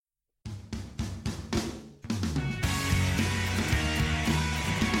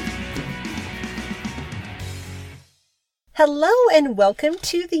Hello and welcome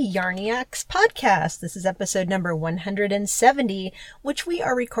to the Yarniacs podcast. This is episode number 170, which we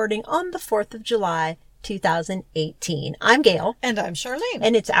are recording on the 4th of July, 2018. I'm Gail. And I'm Charlene.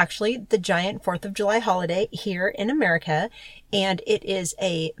 And it's actually the giant 4th of July holiday here in America. And it is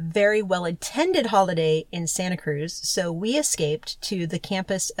a very well-attended holiday in Santa Cruz. So we escaped to the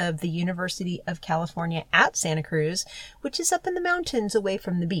campus of the University of California at Santa Cruz, which is up in the mountains away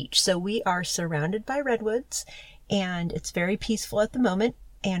from the beach. So we are surrounded by redwoods. And it's very peaceful at the moment,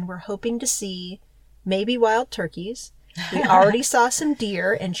 and we're hoping to see maybe wild turkeys. We already saw some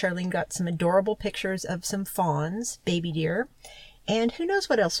deer, and Charlene got some adorable pictures of some fawns, baby deer. And who knows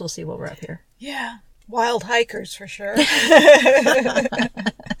what else we'll see while we're up here. Yeah, wild hikers for sure.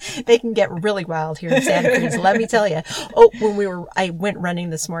 They can get really wild here in Santa Cruz, let me tell you. Oh, I went running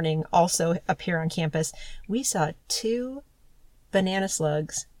this morning, also up here on campus. We saw 2 banana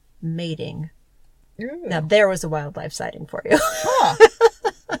slugs mating. Ooh. Now, there was a wildlife sighting for you. Huh.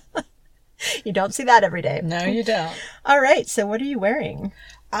 You don't see that every day. No, you don't. All right. So what are you wearing?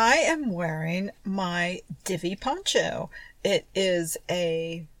 I am wearing my Divi poncho. It is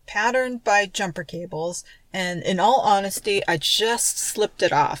a pattern by Jumper Cables. And in all honesty, I just slipped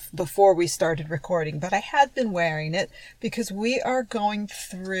it off before we started recording. But I had been wearing it because we are going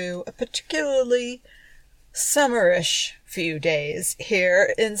through a particularly summerish few days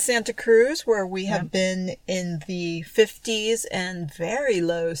here in Santa Cruz, where we have been in the 50s and very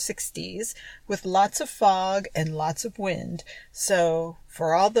low 60s with lots of fog and lots of wind. So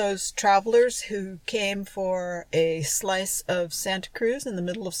for all those travelers who came for a slice of Santa Cruz in the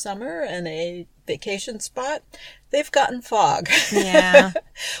middle of summer and a vacation spot, they've gotten fog. Yeah.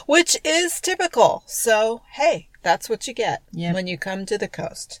 Which is typical. So, hey, that's what you get when you come to the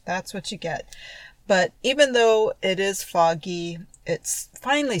coast. That's what you get. But even though it is foggy, it's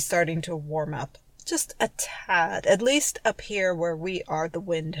finally starting to warm up just a tad. At least up here where we are, the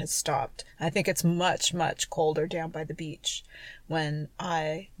wind has stopped. I think it's much, much colder down by the beach. When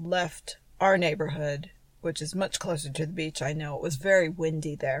I left our neighborhood, which is much closer to the beach, I know it was very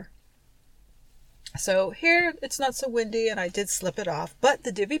windy there. So here it's not so windy, and I did slip it off. But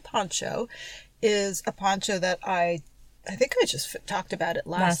the Divi poncho is a poncho that I think I just talked about it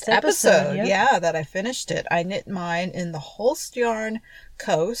last episode. Yeah, that I finished it. I knit mine in the Holst yarn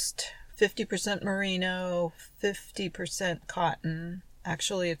Coast, 50% merino, 50% cotton.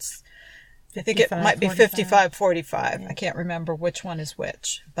 Actually, I think it might be 55-45. Yeah. I can't remember which one is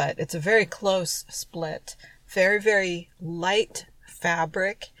which, but it's a very close split. Very, very light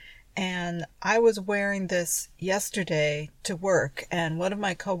fabric. And I was wearing this yesterday to work, and one of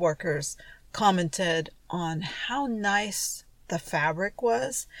my coworkers commented on how nice the fabric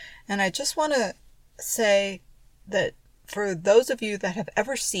was. And I just want to say that for those of you that have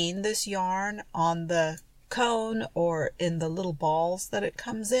ever seen this yarn on the cone or in the little balls that it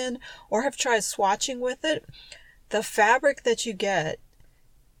comes in, or have tried swatching with it, the fabric that you get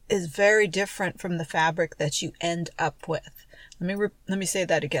is very different from the fabric that you end up with. Let me say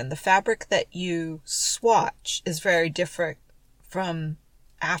that again. The fabric that you swatch is very different from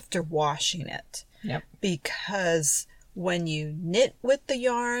after washing it. Yep. Because when you knit with the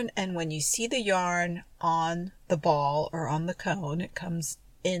yarn and when you see the yarn on the ball or on the cone, it comes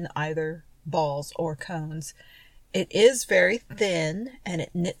in either balls or cones. It is very thin and it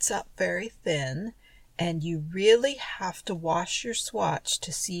knits up very thin, and you really have to wash your swatch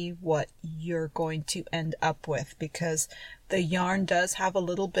to see what you're going to end up with, because the yarn does have a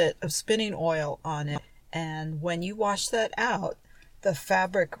little bit of spinning oil on it, and when you wash that out, the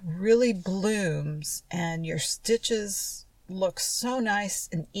fabric really blooms and your stitches look so nice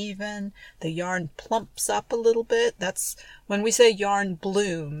and even. The yarn plumps up a little bit. That's when we say yarn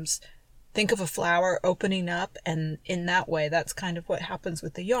blooms. Think of a flower opening up, and in that way, that's kind of what happens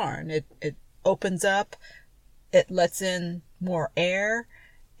with the yarn. It opens up, it lets in more air,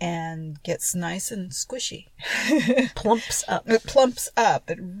 and gets nice and squishy. Plumps up. It plumps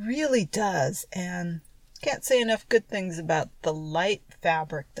up. It really does. And can't say enough good things about the light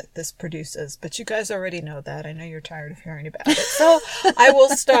fabric that this produces, but you guys already know that. I know you're tired of hearing about it. So I will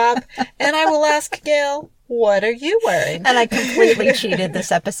stop and I will ask Gail, what are you wearing? And I completely cheated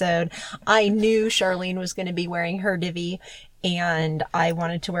this episode. I knew Charlene was going to be wearing her Divi, and I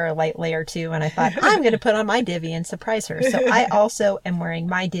wanted to wear a light layer too. And I thought, I'm going to put on my Divi and surprise her. So I also am wearing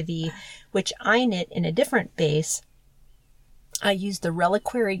my Divi, which I knit in a different base. I used the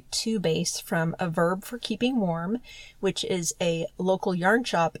Reliquary 2 base from A Verb for Keeping Warm, which is a local yarn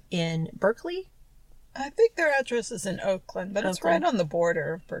shop in Berkeley. I think their address is in Oakland, but it's right on the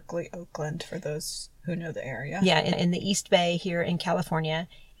border of Berkeley, Oakland, for those who know the area. Yeah, in the East Bay here in California.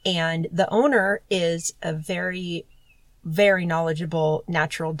 And the owner is a very very knowledgeable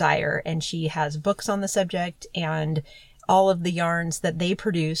natural dyer, and she has books on the subject, and all of the yarns that they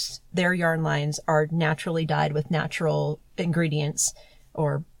produce, their yarn lines are naturally dyed with natural ingredients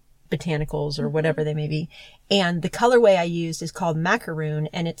or botanicals or whatever they may be. And the colorway I used is called macaroon,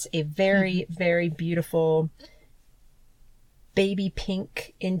 and it's a very, very beautiful baby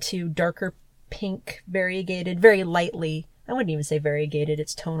pink into darker pink, variegated, very lightly. I wouldn't even say variegated,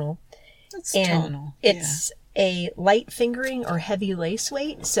 it's tonal. It's tonal. It's a light fingering or heavy lace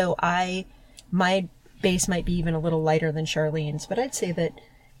weight. So my base might be even a little lighter than Charlene's, but I'd say that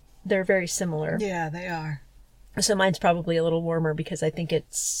they're very similar. Yeah, they are. So mine's probably a little warmer because I think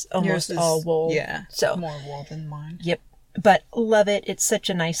it's almost all wool. Yeah, so more wool than mine. Yep. But love it. It's such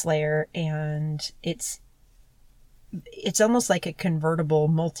a nice layer, and it's almost like a convertible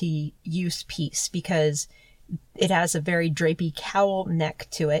multi-use piece because it has a very drapey cowl neck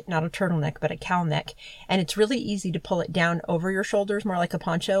to it, not a turtleneck, but a cowl neck. And it's really easy to pull it down over your shoulders, more like a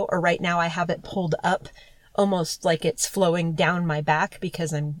poncho. Or right now I have it pulled up almost like it's flowing down my back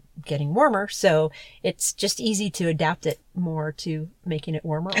because I'm getting warmer. So it's just easy to adapt it more to making it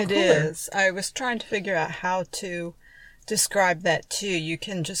warmer or cooler. It is. I was trying to figure out how to describe that too. You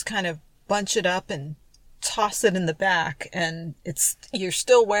can just kind of bunch it up and toss it in the back, and you're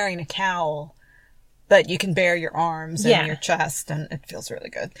still wearing a cowl, but you can bare your arms and your chest, and it feels really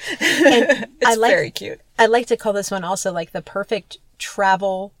good. It's very cute. I like to call this one also like the perfect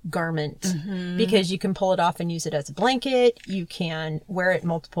travel garment because you can pull it off and use it as a blanket. You can wear it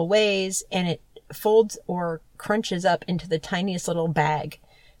multiple ways, and it folds or crunches up into the tiniest little bag.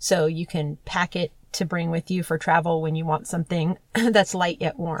 So you can pack it to bring with you for travel when you want something that's light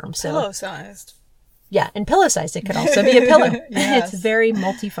yet warm. So pillow-sized. Yeah, and pillow-sized. It could also be a pillow. Yes. It's very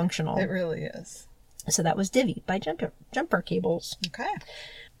multifunctional. It really is. So that was Divi by Jumper Cables. Okay.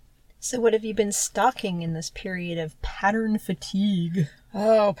 So what have you been stocking in this period of pattern fatigue?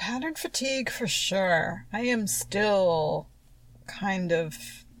 Oh, pattern fatigue for sure. I am still kind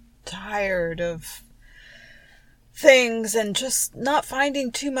of tired of things and just not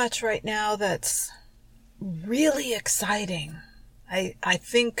finding too much right now that's really exciting. I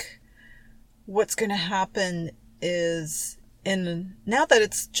think what's going to happen is now that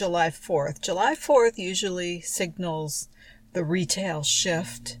it's July 4th usually signals the retail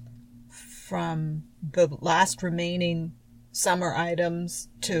shift from the last remaining summer items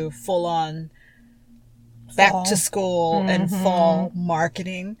to full-on back to school and fall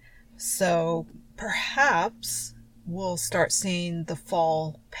marketing. So perhaps we'll start seeing the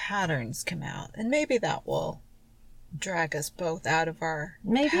fall patterns come out, and maybe that will drag us both out of our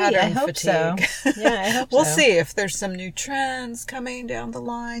pattern fatigue. So. Yeah, I hope We'll so. see if there's some new trends coming down the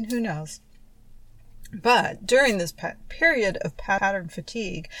line. Who knows? But during this period of pattern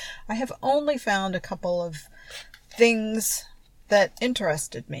fatigue, I have only found a couple of things that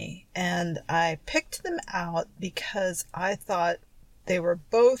interested me, and I picked them out because I thought they were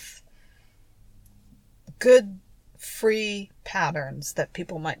both good free patterns that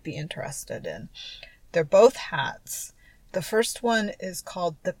people might be interested in. They're both hats. The first one is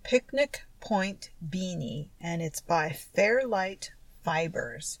called the Picnic Point Beanie, and it's by Fairlight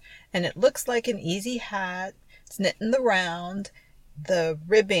Fibers. And it looks like an easy hat. It's knit in the round. The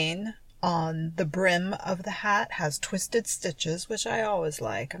ribbing on the brim of the hat has twisted stitches, which I always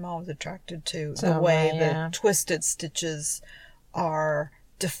like. I'm always attracted to the way the twisted stitches are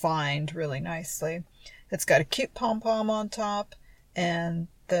defined really nicely. It's got a cute pom-pom on top, and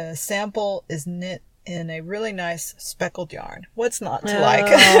the sample is knit in a really nice speckled yarn. What's not to like?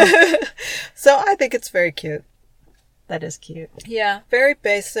 So I think it's very cute. That is cute. Yeah, very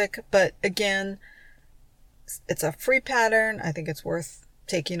basic, but again, it's a free pattern. I think it's worth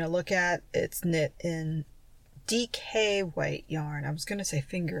taking a look at. It's knit in DK white yarn. I was going to say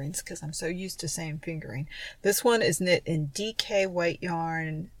fingerings because I'm so used to saying fingering. This one is knit in DK white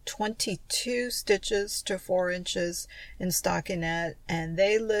yarn, 22 stitches to 4 inches in stockinette, and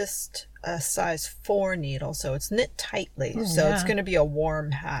they list a size 4 needle, so it's knit tightly. It's going to be a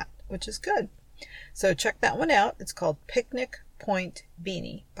warm hat, which is good. So check that one out. It's called Picnic Point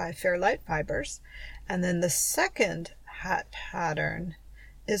Beanie by Fairlight Fibers. And then the second hat pattern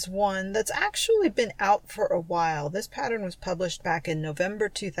is one that's actually been out for a while. This pattern was published back in November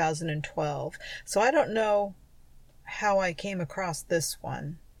 2012. So I don't know how I came across this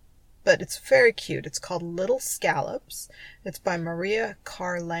one, but it's very cute. It's called Little Scallops. It's by Maria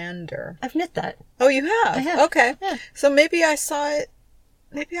Carlander. I've knit that. Oh, you have? I have. Okay. Yeah. So maybe I saw it.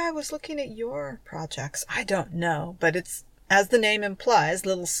 Maybe I was looking at your projects. I don't know, but it's, as the name implies,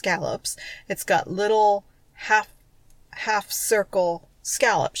 little scallops. It's got little half circle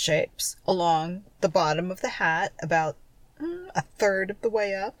scallop shapes along the bottom of the hat, about A third of the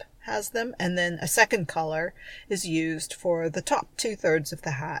way up has them. And then a second color is used for the top 2/3 of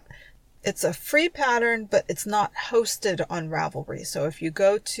the hat. It's a free pattern, but it's not hosted on Ravelry. So if you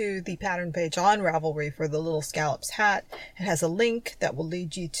go to the pattern page on Ravelry for the Little Scallops hat, it has a link that will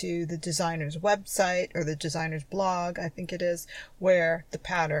lead you to the designer's website or the designer's blog, I think it is, where the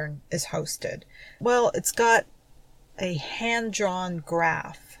pattern is hosted. Well, it's got a hand-drawn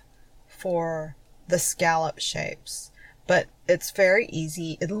graph for the scallop shapes, but it's very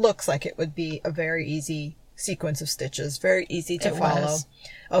easy. It looks like it would be a very easy sequence of stitches, very easy to follow. Was.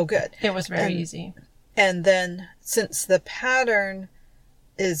 Oh, good. It was very easy. And then since the pattern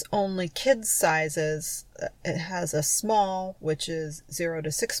is only kids sizes, it has a small, which is 0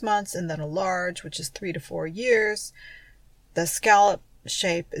 to 6 months, and then a large, which is 3 to 4 years. The scallop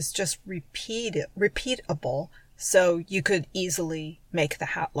shape is just repeatable, so you could easily make the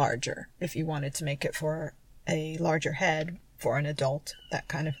hat larger if you wanted to make it for a larger head for an adult, that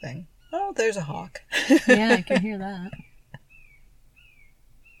kind of thing. Oh, there's a hawk. Yeah, I can hear that.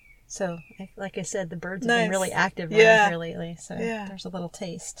 So, like I said, the birds have been really active around here lately, so there's a little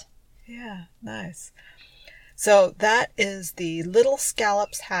taste. Yeah, nice. So that is the Little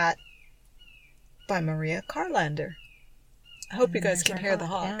Scallops hat by Maria Carlander. I hope you guys can hear the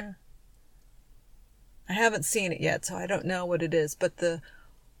hawk. Yeah. I haven't seen it yet, so I don't know what it is, but the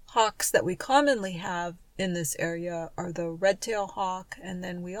hawks that we commonly have in this area are the red-tailed hawk, and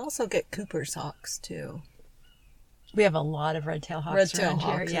then we also get Cooper's hawks too. We have a lot of red-tailed hawks around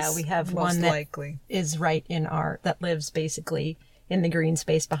here. Yeah, we have one that is right in that lives basically in the green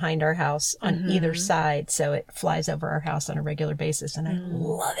space behind our house on either side. So it flies over our house on a regular basis, and I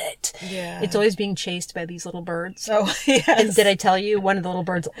love it. Yeah. It's always being chased by these little birds. Oh, yes. And did I tell you one of the little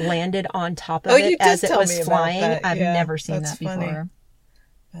birds landed on top of it as it was flying? I've never seen that before. Funny.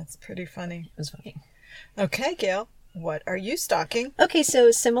 That's pretty funny. It was funny. Okay, Gail. What are you stocking? Okay, so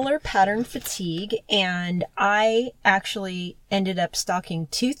similar pattern fatigue, and I actually ended up stocking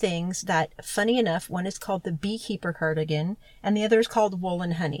two things that, funny enough, one is called the Beekeeper cardigan, and the other is called Wool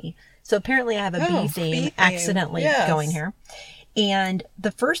and Honey. So apparently I have a bee theme accidentally going here. And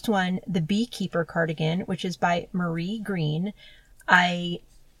the first one, the Beekeeper cardigan, which is by Marie Green, I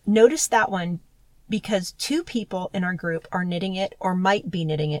noticed that one because two people in our group are knitting it or might be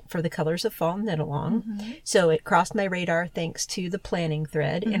knitting it for the Colors of Fall knit along. So it crossed my radar thanks to the planning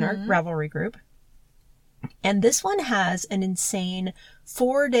thread in our Ravelry group. And this one has an insane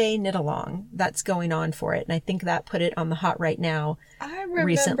 4-day knit along that's going on for it. And I think that put it on the hot right now. I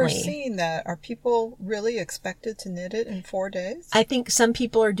remember seeing that. Are people really expected to knit it in 4 days? I think some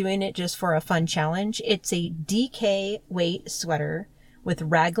people are doing it just for a fun challenge. It's a DK weight sweater with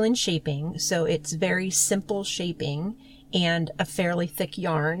raglan shaping, so it's very simple shaping and a fairly thick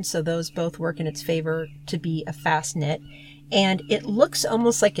yarn, so those both work in its favor to be a fast knit. And it looks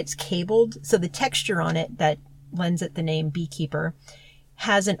almost like it's cabled, so the texture on it that lends it the name Beekeeper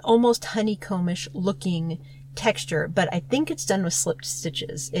has an almost honeycombish looking texture, but I think it's done with slipped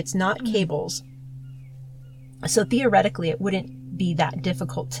stitches. It's not cables, so theoretically it wouldn't be that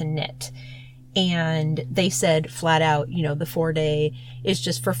difficult to knit. And they said flat out, the 4-day is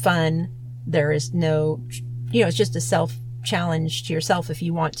just for fun. There is no, it's just a self-challenge to yourself if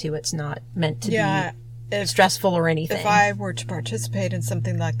you want to. It's not meant to be stressful or anything. If I were to participate in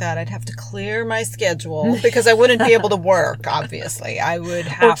something like that, I'd have to clear my schedule because I wouldn't be able to work, obviously. I would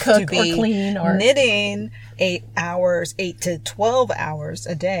have to be knitting 8 to 12 hours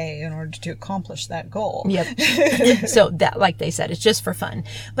a day in order to accomplish that goal. Yep. So that, like they said, it's just for fun.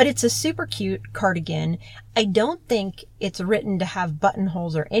 But it's a super cute cardigan. I don't think it's written to have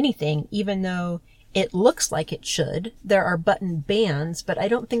buttonholes or anything, even though it looks like it should. There are button bands, but I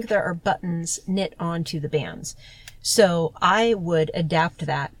don't think there are buttons knit onto the bands. So I would adapt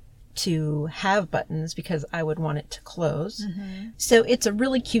that to have buttons because I would want it to close. So it's a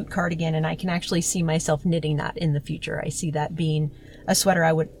really cute cardigan, and I can actually see myself knitting that in the future. I see that being a sweater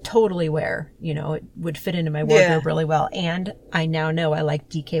I would totally wear. It would fit into my wardrobe really well. And I now know I like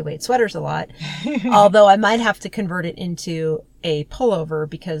DK weight sweaters a lot, although I might have to convert it into a pullover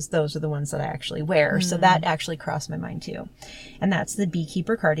because those are the ones that I actually wear. So that actually crossed my mind too. And that's the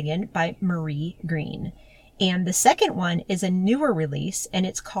Beekeeper cardigan by Marie Green. And the second one is a newer release, and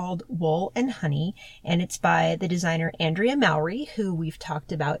it's called Wool and Honey, and it's by the designer Andrea Mowry, who we've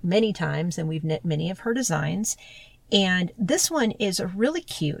talked about many times, and we've knit many of her designs. And this one is really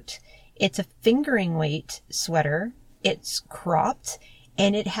cute. It's a fingering weight sweater. It's cropped,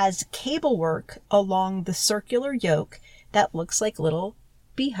 and it has cable work along the circular yoke that looks like little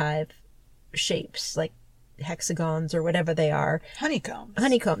beehive shapes, like hexagons or whatever they are. Honeycombs.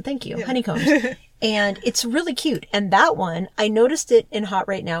 Honeycomb. Thank you. Yeah. Honeycombs. And it's really cute. And that one, I noticed it in Hot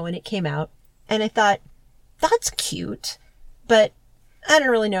Right Now when it came out. And I thought, that's cute. But I don't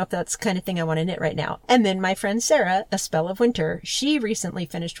really know if that's the kind of thing I want to knit right now. And then my friend Sarah, A Spell of Winter, she recently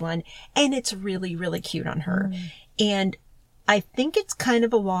finished one. And it's really, really cute on her. And I think it's kind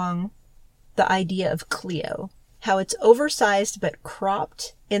of along the idea of Cleo. How it's oversized but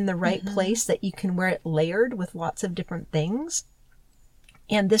cropped in the right place that you can wear it layered with lots of different things.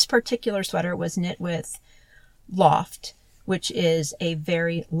 And this particular sweater was knit with Loft, which is a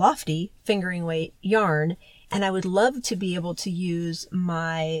very lofty fingering weight yarn. And I would love to be able to use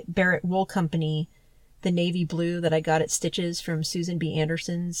my Barrett Wool Company, the navy blue that I got at Stitches from Susan B.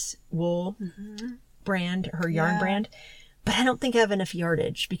 Anderson's wool brand, her yarn brand. But I don't think I have enough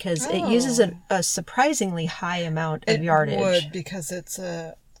yardage because it uses a surprisingly high amount of yardage. It would, because it's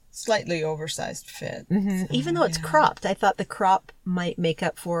a slightly oversized fit. So, even though it's cropped, I thought the crop might make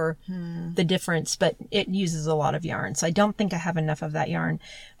up for the difference, but it uses a lot of yarn. So I don't think I have enough of that yarn.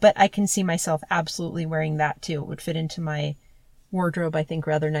 But I can see myself absolutely wearing that too. It would fit into my wardrobe, I think,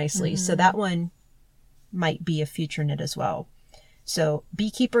 rather nicely. So that one might be a future knit as well. So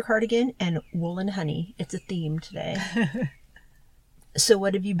beekeeper cardigan and wool and honey. It's a theme today. So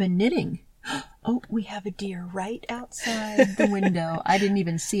what have you been knitting? Oh, we have a deer right outside the window. I didn't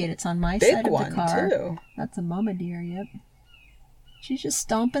even see it. It's on my side of the car. Too. That's a mama deer, yep. She's just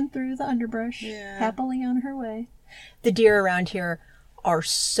stomping through the underbrush, happily on her way. The deer around here are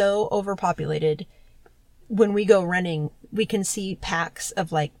so overpopulated. When we go running, we can see packs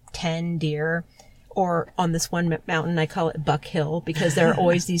of like 10 deer. Or on this one mountain, I call it Buck Hill, because there are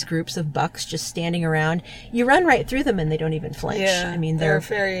always these groups of bucks just standing around. You run right through them and they don't even flinch. Yeah, I mean, they're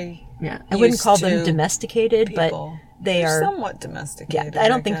very I wouldn't call them domesticated, people. But they are somewhat domesticated. Yeah, I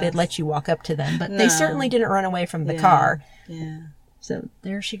don't think they'd let you walk up to them, but they certainly didn't run away from the car. Yeah. So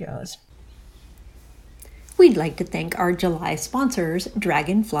there she goes. We'd like to thank our July sponsors,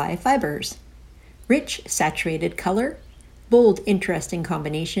 Dragonfly Fibers. Rich, saturated color. Bold, interesting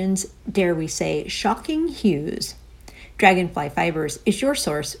combinations, dare we say, shocking hues. Dragonfly Fibers is your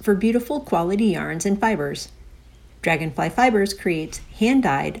source for beautiful quality yarns and fibers. Dragonfly Fibers creates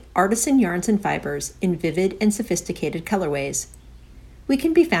hand-dyed artisan yarns and fibers in vivid and sophisticated colorways. We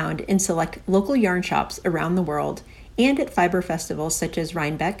can be found in select local yarn shops around the world and at fiber festivals such as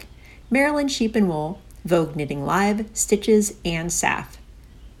Rhinebeck, Maryland Sheep and Wool, Vogue Knitting Live, Stitches, and SAF.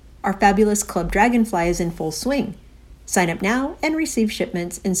 Our fabulous Club Dragonfly is in full swing. Sign up now and receive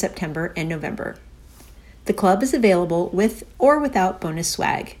shipments in September and November. The club is available with or without bonus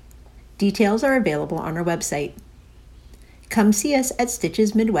swag. Details are available on our website. Come see us at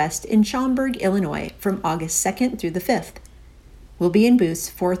Stitches Midwest in Schaumburg, Illinois from August 2nd through the 5th. We'll be in booths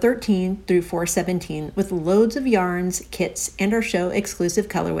 413 through 417 with loads of yarns, kits, and our show exclusive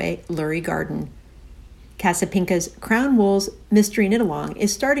colorway, Lurie Garden. Casapinka's Crown Wool's Mystery Knit Along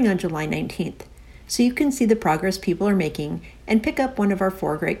is starting on July 19th. So you can see the progress people are making and pick up one of our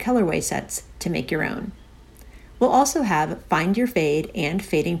 4 great colorway sets to make your own. We'll also have Find Your Fade and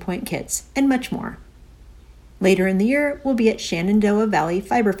Fading Point kits and much more. Later in the year, we'll be at Shenandoah Valley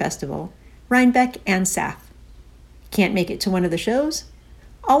Fiber Festival, Rhinebeck, and SAF. Can't make it to one of the shows?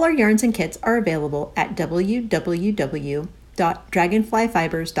 All our yarns and kits are available at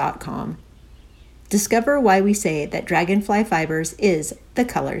www.dragonflyfibers.com. Discover why we say that Dragonfly Fibers is the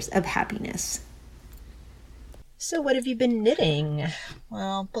colors of happiness. So what have you been knitting?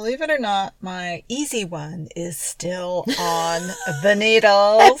 Well, believe it or not, my easy one is still on the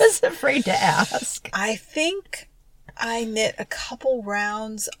needles. I was afraid to ask. I think I knit a couple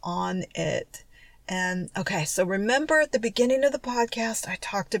rounds on it. And okay, so remember at the beginning of the podcast, I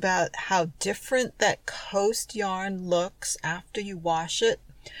talked about how different that coast yarn looks after you wash it.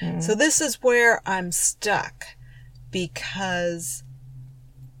 So this is where I'm stuck, because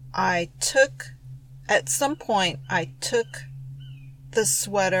at some point, I took the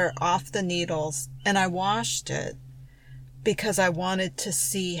sweater off the needles and I washed it because I wanted to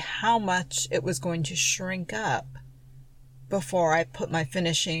see how much it was going to shrink up before I put my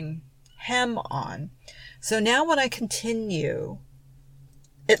finishing hem on. So now when I continue,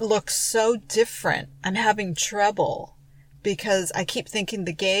 it looks so different. I'm having trouble because I keep thinking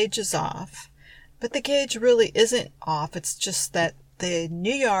the gauge is off, but the gauge really isn't off. It's just that the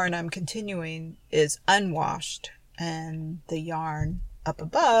new yarn I'm continuing is unwashed and the yarn up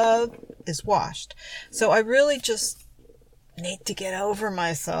above is washed. So I really just need to get over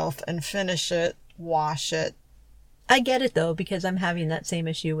myself and finish it, wash it. I get it though, because I'm having that same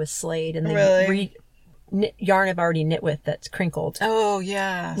issue with Slade, and they really? yarn I've already knit with that's crinkled. Oh,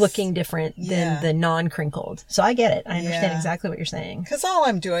 yeah. Looking different than the non-crinkled. So I get it. I understand exactly what you're saying. Because all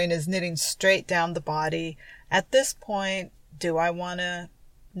I'm doing is knitting straight down the body. At this point, do I want to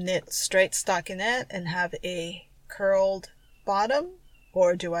knit straight stockinette and have a curled bottom?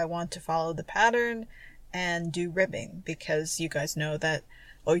 Or do I want to follow the pattern and do ribbing? Because you guys know that,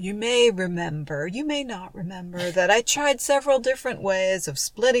 or you may remember, you may not remember, that I tried several different ways of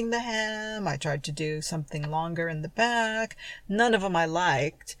splitting the hem. I tried to do something longer in the back. None of them I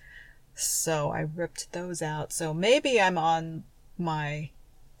liked. So I ripped those out. So maybe I'm on my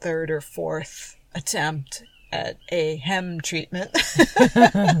 3rd or 4th attempt at a hem treatment.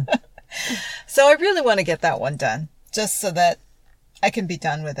 So I really want to get that one done, just so that I can be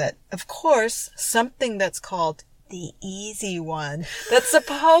done with it. Of course, something that's called the easy one, that's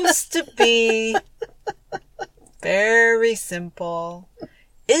supposed to be very simple,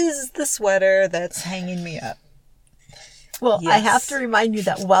 is the sweater that's hanging me up. Well, yes. I have to remind you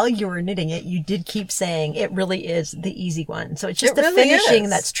that while you were knitting it, you did keep saying it really is the easy one. So it's just the finishing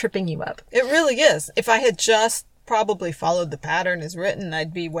that's tripping you up. It really is. If I had just probably followed the pattern as written,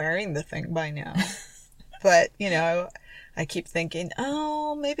 I'd be wearing the thing by now. But, I keep thinking,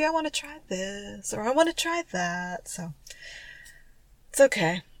 oh, maybe I want to try this, or I want to try that. So it's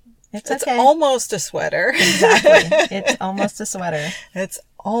okay. It's okay. Almost a sweater. Exactly. It's almost a sweater. It's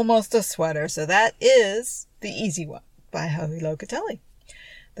almost a sweater. So that is the easy one by Joey Locatelli.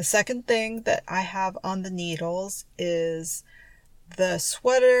 The second thing that I have on the needles is the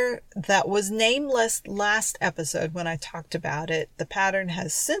sweater that was nameless last episode when I talked about it. The pattern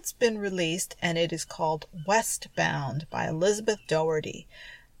has since been released, and it is called Westbound by Elizabeth Doherty.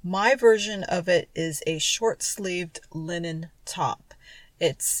 My version of it is a short-sleeved linen top.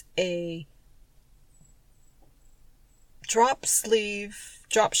 It's a drop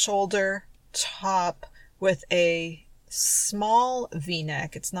shoulder top with a small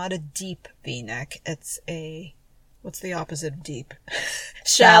V-neck. It's not a deep V-neck. It's a... What's the opposite of deep?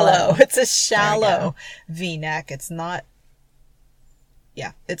 Shallow. It's a shallow V-neck. It's not...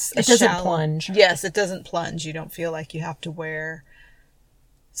 Yeah, it doesn't plunge. Yes, it doesn't plunge. You don't feel like you have to wear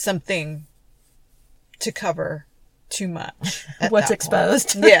something to cover too much. What's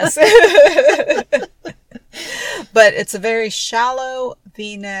exposed. Yes. But it's a very shallow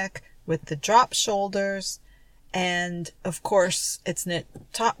V-neck with the drop shoulders. And, of course, it's knit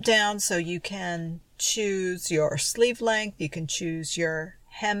top down, so you can choose your sleeve length. You can choose your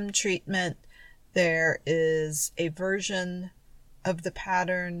hem treatment. There is a version of the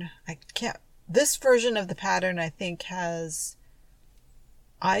pattern. This version of the pattern, I think, has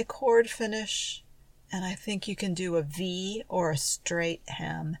I-cord finish, and I think you can do a V or a straight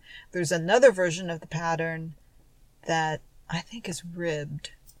hem. There's another version of the pattern that I think is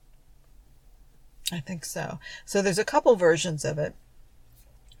ribbed. I think so. So there's a couple versions of it.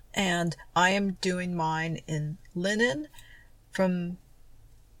 And I am doing mine in linen from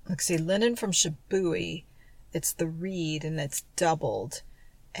Shibui. It's the reed and it's doubled.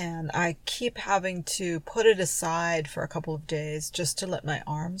 And I keep having to put it aside for a couple of days just to let my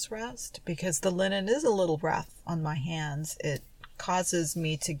arms rest, because the linen is a little rough on my hands. It causes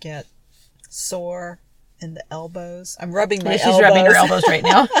me to get sore in the elbows. I'm rubbing my elbows. She's rubbing her elbows right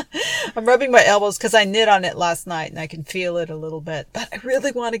now. I'm rubbing my elbows because I knit on it last night and I can feel it a little bit. But I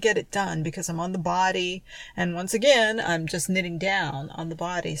really want to get it done because I'm on the body. And once again, I'm just knitting down on the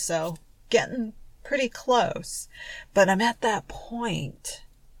body. So getting pretty close. But I'm at that point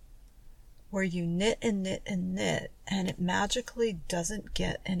where you knit and knit and knit, and it magically doesn't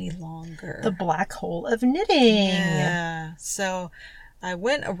get any longer. The black hole of knitting. Yeah. So I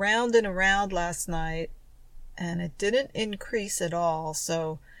went around and around last night, and it didn't increase at all.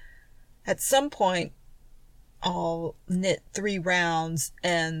 So at some point, I'll knit 3 rounds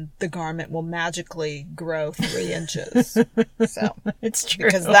and the garment will magically grow 3 inches. So it's true.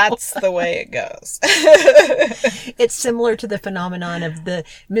 Because that's the way it goes. It's similar to the phenomenon of the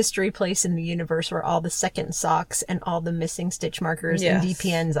mystery place in the universe where all the second socks and all the missing stitch markers and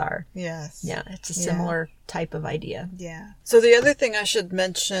DPNs are. Yes. Yeah, it's a similar type of idea. Yeah. So the other thing I should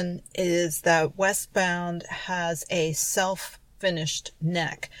mention is that Westbound has a self-finished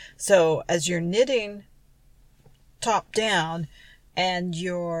neck. So as you're knitting top down and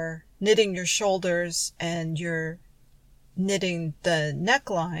you're knitting your shoulders and you're knitting the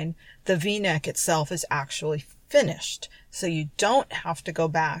neckline, the V-neck itself is actually finished. So you don't have to go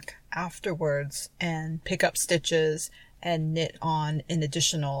back afterwards and pick up stitches and knit on an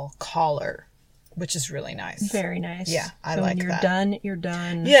additional collar, which is really nice. Very nice. Yeah, I so like when you're that. done, you're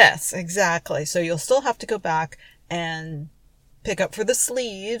done. Yes, exactly. So you'll still have to go back and pick up for the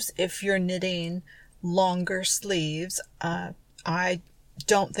sleeves if you're knitting longer sleeves. I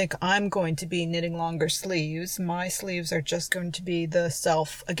don't think I'm going to be knitting longer sleeves. My sleeves are just going to be the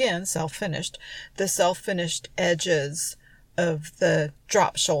self-finished, the self-finished edges of the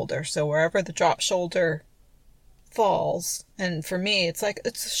drop shoulder. So wherever the drop shoulder falls, and for me, it's a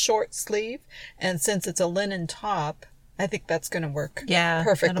short sleeve. And since it's a linen top, I think that's going to work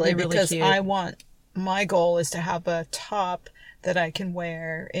perfectly really because cute. My goal is to have a top that I can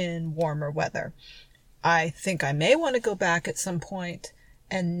wear in warmer weather. I think I may want to go back at some point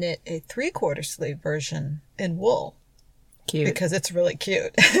and knit a 3/4 sleeve version in wool. Cute. Because it's really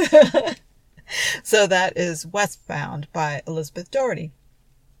cute. So that is Westbound by Elizabeth Doherty.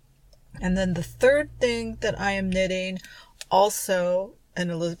 And then the third thing that I am knitting, also an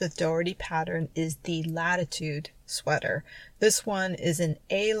Elizabeth Doherty pattern, is the Latitude sweater. This one is an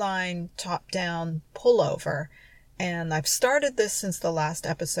A-line top-down pullover. And I've started this since the last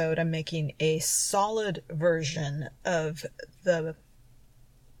episode. I'm making a solid version of the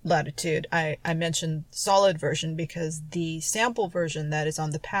Latitude. I mentioned solid version because the sample version that is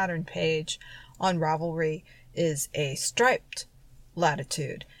on the pattern page on Ravelry is a striped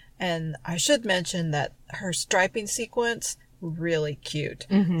Latitude. And I should mention that her striping sequence, really cute.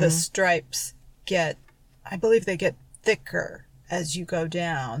 Mm-hmm. The stripes I believe they get thicker as you go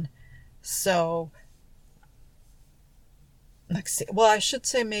down. So, let's see. Well, I should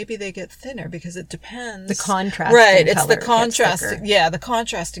say maybe they get thinner because it depends. The contrast. Right. It's the contrast. Yeah. The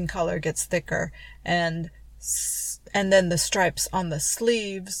contrasting color gets thicker. And then the stripes on the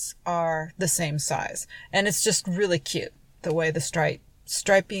sleeves are the same size. And it's just really cute the way the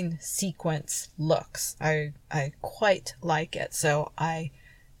striping sequence looks. I quite like it. So I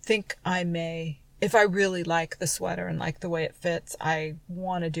think I may, if I really like the sweater and like the way it fits, I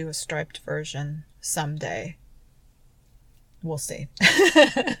want to do a striped version someday. We'll see.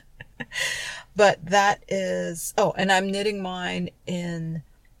 But that is, and I'm knitting mine in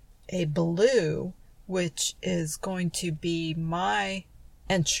a blue, which is going to be my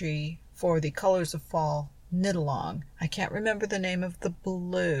entry for the Colors of Fall knit along. I can't remember the name of the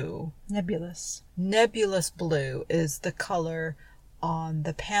blue. Nebulous. Nebulous blue is the color on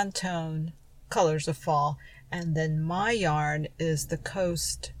the Pantone Colors of Fall. And then my yarn is the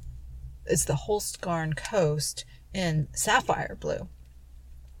Holstgarn Coast in Sapphire Blue.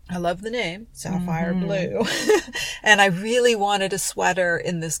 I love the name, Sapphire Blue. And I really wanted a sweater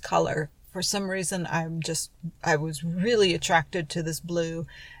in this color. For some reason, I was really attracted to this blue,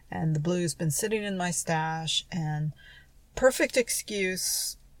 and the blue's been sitting in my stash, and perfect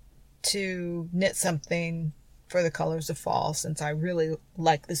excuse to knit something for the Colors of Fall since I really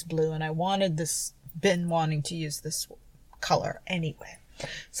like this blue and been wanting to use this color anyway.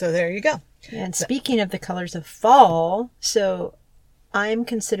 So there you go. And speaking of the Colors of Fall, so I'm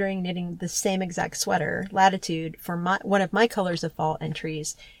considering knitting the same exact sweater, Latitude, for one of my Colors of Fall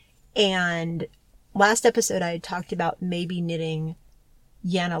entries. And last episode I had talked about maybe knitting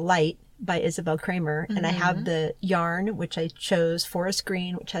Yana Light by Isabel Kramer. Mm-hmm. And I have the yarn, which I chose Forest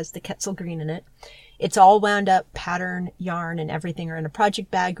Green, which has the Quetzal Green in it. It's all wound up, pattern, yarn, and everything are in a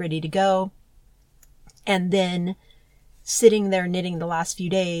project bag ready to go. And then sitting there knitting the last few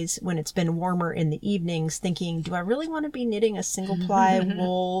days when it's been warmer in the evenings, thinking, do I really want to be knitting a single ply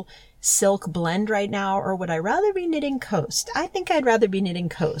wool silk blend right now, or would I rather be knitting Coast? I think I'd rather be knitting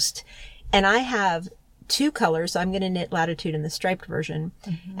Coast. And I have two colors, so I'm going to knit Latitude in the striped version.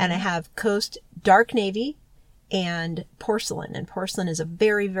 Mm-hmm. And I have Coast Dark Navy and Porcelain. And Porcelain is a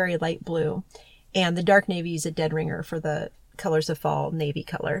very, very light blue. And the Dark Navy is a dead ringer for the Colors of Fall navy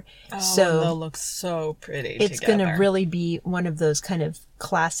color. Oh, so they'll look so pretty it's going to really be one of those kind of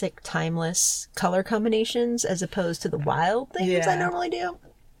classic timeless color combinations as opposed to the wild things I normally do.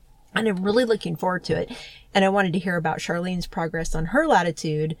 And I'm really looking forward to it. And I wanted to hear about Charlene's progress on her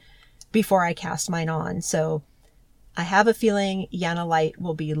Latitude before I cast mine on. So I have a feeling Yana Light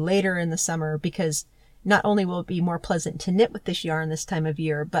will be later in the summer because not only will it be more pleasant to knit with this yarn this time of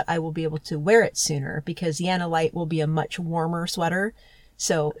year, but I will be able to wear it sooner because Yana Light will be a much warmer sweater.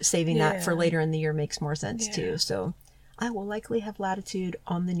 So saving that for later in the year makes more sense too. So I will likely have Latitude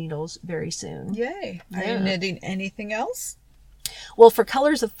on the needles very soon. Yay. Are you knitting anything else? Well, for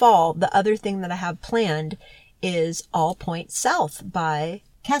Colors of Fall, the other thing that I have planned is All Points South by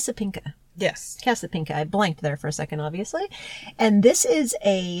Casapinka. Yes. Casapinka. I blanked there for a second, obviously. And this is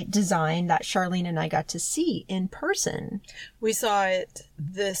a design that Charlene and I got to see in person. We saw it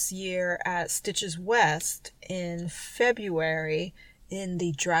this year at Stitches West in February in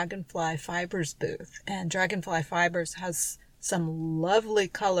the Dragonfly Fibers booth. And Dragonfly Fibers has some lovely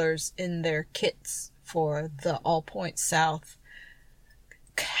colors in their kits for the All Points South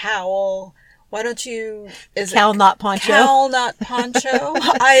cowl why don't you... Cowl, not poncho. Cowl, not poncho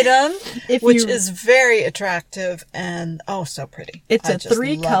item, which is very attractive and so pretty. It's a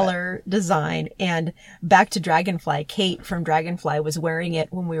 3-color design. And back to Dragonfly, Kate from Dragonfly was wearing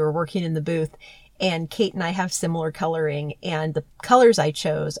it when we were working in the booth. And Kate and I have similar coloring, and the colors I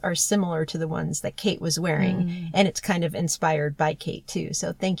chose are similar to the ones that Kate was wearing. And it's kind of inspired by Kate too.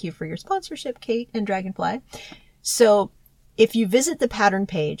 So thank you for your sponsorship, Kate and Dragonfly. So if you visit the pattern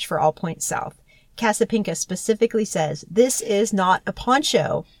page for All Points South, Casapinka specifically says, this is not a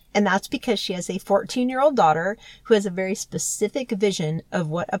poncho. And that's because she has a 14-year-old daughter who has a very specific vision of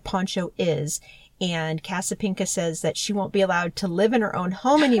what a poncho is. And Casapinka says that she won't be allowed to live in her own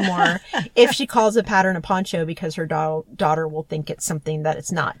home anymore if she calls a pattern a poncho, because her daughter will think it's something that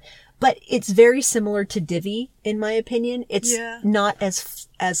it's not. But it's very similar to Divi, in my opinion. It's not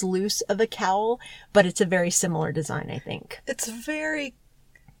as loose of a cowl, but it's a very similar design, I think. It's very,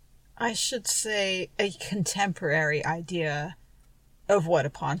 I should say, a contemporary idea of what a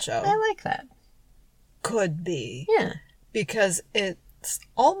poncho I like that. Could be. Yeah. Because it's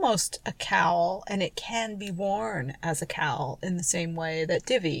almost a cowl, and it can be worn as a cowl in the same way that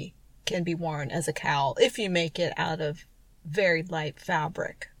Divi can be worn as a cowl if you make it out of very light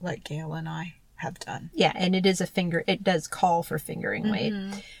fabric, like Gail and I have done. Yeah, and it does call for fingering weight.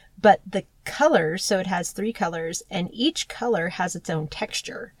 But the colors, so it has 3 colors, and each color has its own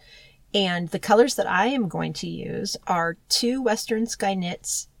texture. And the colors that I am going to use are 2 Western Sky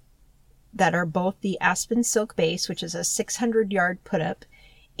knits that are both the Aspen Silk base, which is a 600-yard put-up,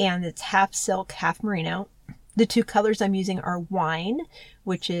 and it's half silk, half merino. The 2 colors I'm using are Wine,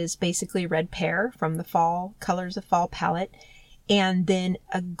 which is basically red pear from the Fall Colors of Fall palette, and then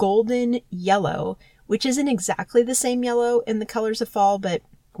a golden yellow, which isn't exactly the same yellow in the Colors of Fall, but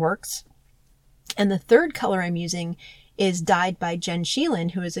works. And the 3rd color I'm using is dyed by Jen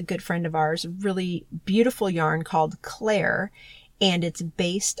Sheelan, who is a good friend of ours, really beautiful yarn called Claire. And it's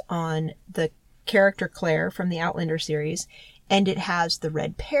based on the character Claire from the Outlander series. And it has the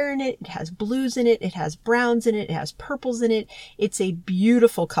red pear in it. It has blues in it. It has browns in it. It has purples in it. It's a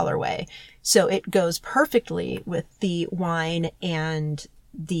beautiful colorway. So it goes perfectly with the Wine and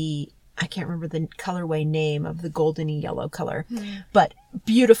I can't remember the colorway name of the goldeny yellow color, but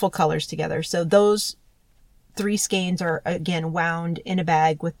beautiful colors together. So those 3 skeins are, again, wound in a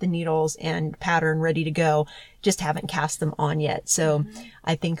bag with the needles and pattern ready to go. Just haven't cast them on yet. So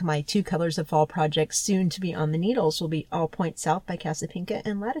I think my 2 Colors of Fall projects soon to be on the needles will be All Points South by Casapinka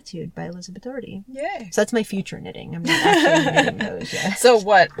and Latitude by Elizabeth Doherty. Yay. So that's my future knitting. I'm not actually knitting those yet. So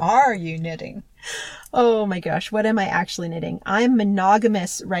what are you knitting? Oh my gosh, what am I actually knitting? I'm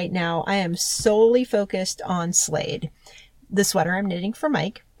monogamous right now. I am solely focused on Slade, the sweater I'm knitting for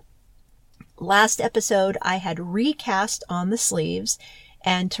Mike. Last episode, I had recast on the sleeves,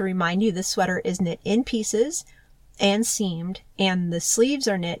 and to remind you, this sweater is knit in pieces and seamed, and the sleeves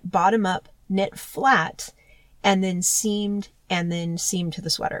are knit bottom up, knit flat, and then seamed to the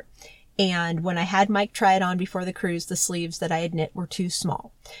sweater. And when I had Mike try it on before the cruise, the sleeves that I had knit were too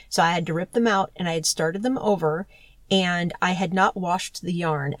small. So I had to rip them out, and I had started them over, and I had not washed the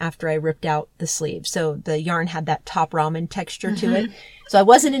yarn after I ripped out the sleeve. So the yarn had that top ramen texture to it. So I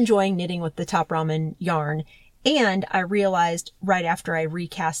wasn't enjoying knitting with the top ramen yarn. And I realized right after I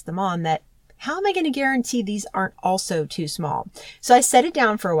recast them on that, how am I going to guarantee these aren't also too small? So I set it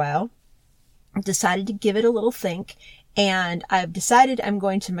down for a while, decided to give it a little think, and I've decided I'm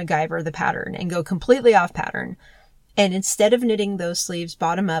going to MacGyver the pattern and go completely off pattern. And instead of knitting those sleeves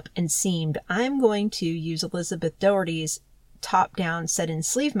bottom up and seamed, I'm going to use Elizabeth Doherty's top down set in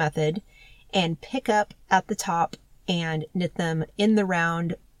sleeve method and pick up at the top and knit them in the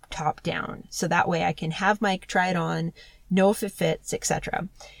round top down. So that way I can have Mike try it on, know if it fits, etc.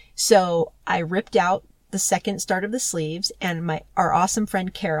 So I ripped out the second start of the sleeves, and our awesome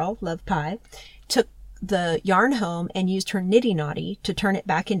friend Carol, Love Pie, took the yarn home and used her Nitty Naughty to turn it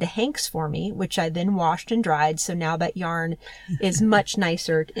back into hanks for me, which I then washed and dried. So now that yarn is much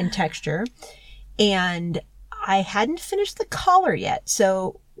nicer in texture. And I hadn't finished the collar yet.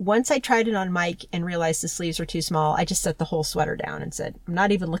 So once I tried it on Mike and realized the sleeves were too small, I just set the whole sweater down and said, I'm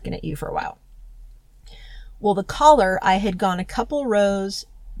not even looking at you for a while. Well, the collar, I had gone a couple rows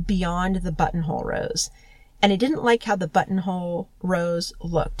beyond the buttonhole rows, and I didn't like how the buttonhole rows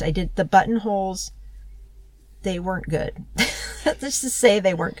looked. The buttonholes, they weren't good. Just to say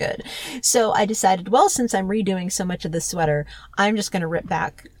they weren't good. So I decided, well, since I'm redoing so much of the sweater, I'm just going to rip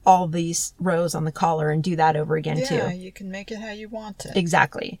back all these rows on the collar and do that over again too. Yeah, you can make it how you want it.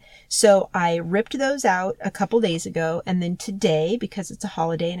 Exactly. So I ripped those out a couple days ago, and then today, because it's a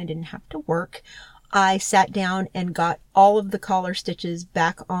holiday and I didn't have to work, I sat down and got all of the collar stitches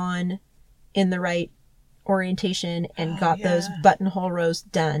back on in the right orientation and got those buttonhole rows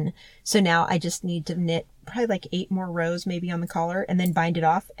done. So now I just need to knit probably like 8 more rows maybe on the collar and then bind it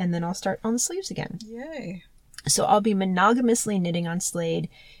off, and then I'll start on the sleeves again. Yay. So I'll be monogamously knitting on Slade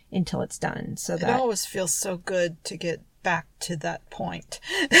until it's done. So it always feels so good to get back to that point.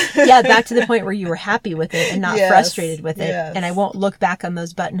 Yeah, back to the point where you were happy with it and not frustrated with it. Yes. And I won't look back on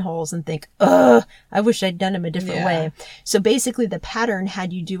those buttonholes and think, ugh, I wish I'd done them a different way. So basically the pattern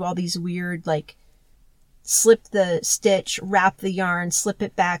had you do all these weird, like, slip the stitch, wrap the yarn, slip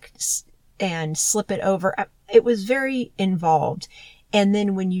it back, and slip it over. It was very involved. And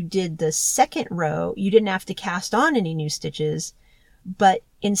then when you did the second row, you didn't have to cast on any new stitches, but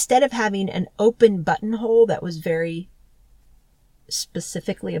instead of having an open buttonhole that was very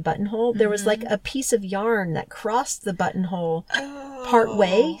specifically a buttonhole, there was like a piece of yarn that crossed the buttonhole part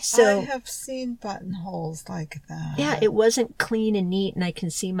way. So I have seen buttonholes like that. Yeah, it wasn't clean and neat, and I can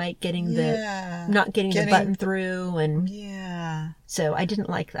see Mike getting not getting the button through, and so I didn't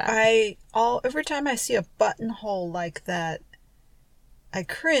like that. Every time I see a buttonhole like that, I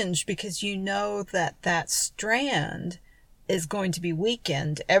cringe, because you know that strand is going to be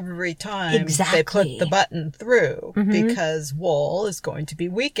weakened every time they put the button through, because wool is going to be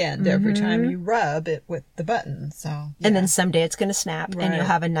weakened every time you rub it with the button. So, and then someday it's going to snap and you'll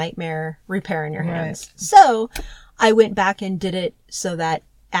have a nightmare repairing your hands. So I went back and did it so that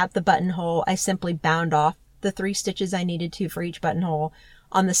at the buttonhole, I simply bound off the 3 stitches I needed to for each buttonhole.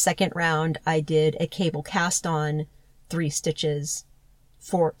 On the second round, I did a cable cast on 3 stitches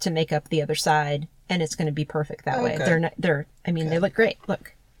to make up the other side. And it's going to be perfect that way. They look great.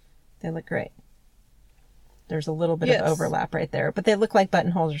 Look, they look great. There's a little bit of overlap right there, but they look like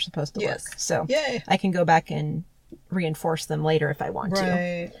buttonholes are supposed to look. So I can go back and reinforce them later if I want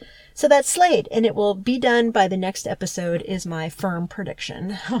to. So that's Slade, and it will be done by the next episode is my firm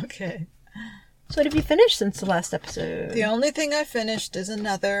prediction. Okay. So what have you finished since the last episode? The only thing I finished is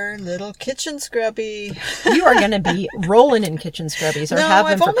another little kitchen scrubby. You are going to be rolling in kitchen scrubbies, or have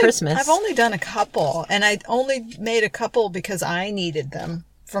them for Christmas. I've only done a couple, and I only made a couple because I needed them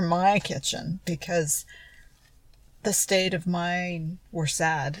for my kitchen, because the state of mine were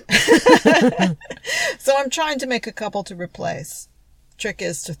sad. So I'm trying to make a couple to replace. Trick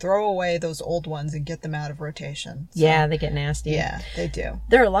is to throw away those old ones and get them out of rotation. So, yeah, they get nasty. Yeah, they do.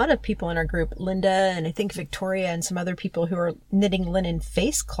 There are a lot of people in our group, Linda and I think Victoria and some other people, who are knitting linen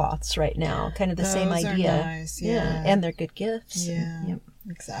face cloths right now. Kind of the same idea. Are nice, yeah. And they're good gifts. Yeah,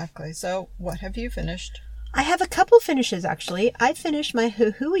 exactly. So what have you finished? I have a couple finishes, actually. I finished my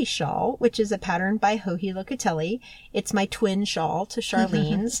Huhui shawl, which is a pattern by Joji Locatelli. It's my twin shawl to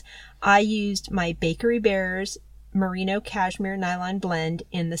Charlene's. I used my Bakery Bears merino cashmere nylon blend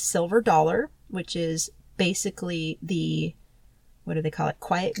in the silver dollar, which is basically the, what do they call it,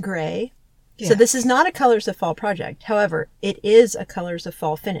 quiet gray. Yes. So this is not a Colors of Fall project. However, it is a Colors of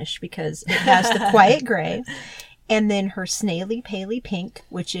Fall finish because it has the quiet gray, and then her snaily paley pink,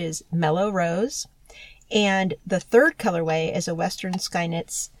 which is mellow rose. And the third colorway is a Western Sky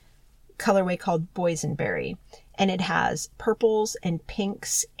Knits colorway called Boysenberry. And it has purples and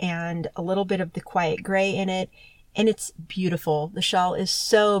pinks and a little bit of the quiet gray in it. And it's beautiful. The shawl is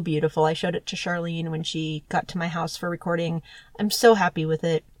so beautiful. I showed it to Charlene when she got to my house for recording. I'm so happy with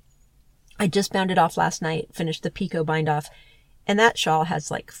it. I just bound it off last night, finished the picot bind off. And that shawl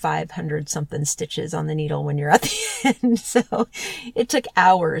has like 500 something stitches on the needle when you're at the end. So it took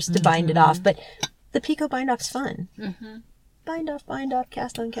hours to bind it off. But the picot bind off's fun. Bind off,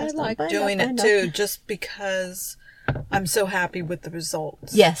 cast on, cast on. I like doing it too, just because I'm so happy with the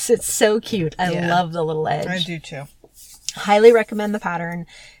results. Yes, it's so cute. I love the little edge. I do too. Highly recommend the pattern.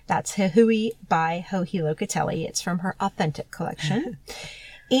 That's Huhui by Joji Locatelli. It's from her Authentic collection.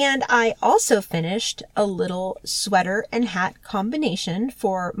 And I also finished a little sweater and hat combination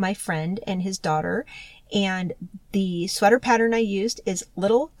for my friend and his daughter. And the sweater pattern I used is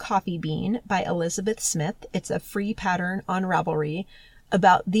Little Coffee Bean by Elizabeth Smith. It's a free pattern on Ravelry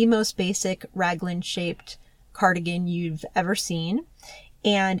about the most basic raglan shaped cardigan you've ever seen.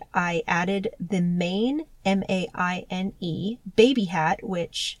 And I added the Maine, M-A-I-N-E, baby hat,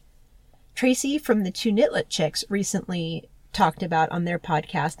 which Tracy from the Two Knitlet Chicks recently talked about on their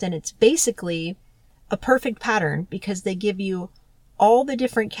podcast. And it's basically a perfect pattern because they give you all the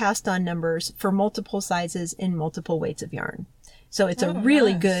different cast on numbers for multiple sizes in multiple weights of yarn. So it's a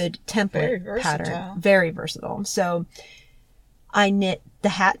really good template pattern. Very versatile. So I knit the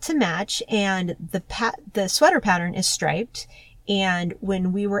hat to match, and the sweater pattern is striped. And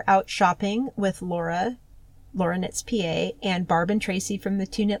when we were out shopping with Laura Knits PA, and Barb and Tracy from the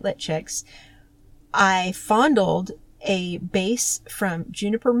Two Knitlet Chicks, I fondled a base from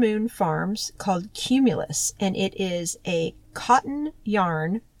Juniper Moon Farms called Cumulus, and it is a cotton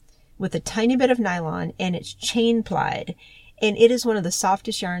yarn with a tiny bit of nylon, and it's chain plied, and it is one of the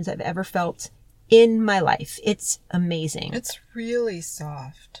softest yarns I've ever felt in my life. It's amazing. It's really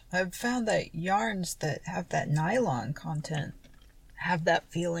soft. I've found that yarns that have that nylon content have that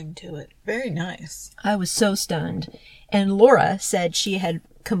feeling to it. Very nice. I was so stunned. And Laura said she had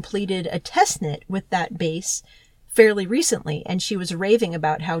completed a test knit with that base fairly recently, and she was raving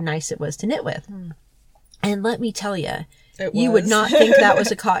about how nice it was to knit with. And let me tell you, you would not think that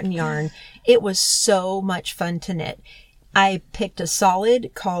was a cotton yarn. It was so much fun to knit. I picked a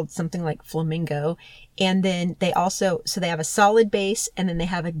solid called something like Flamingo, and then they have a solid base, and then they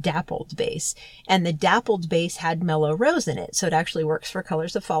have a dappled base, and the dappled base had Mellow Rose in it, so it actually works for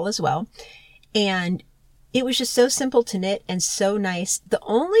colors of fall as well. And it was just so simple to knit and so nice. The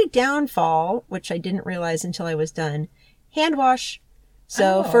only downfall, which I didn't realize until I was done, hand wash.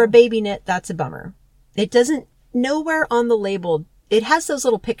 So for a baby knit, that's a bummer. It doesn't, nowhere on the label, it has those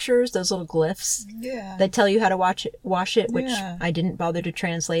little pictures, those little glyphs that tell you how to wash it, which I didn't bother to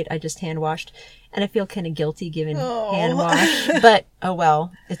translate. I just hand washed. And I feel kind of guilty giving hand wash. But, oh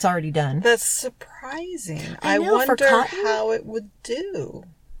well, it's already done. That's surprising. I wonder how it would do.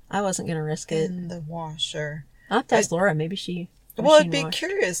 I wasn't going to risk it. In the washer. I'll have to ask Laura. Maybe she Well, I'd be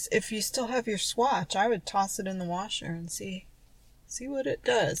curious. If you still have your swatch, I would toss it in the washer and see what it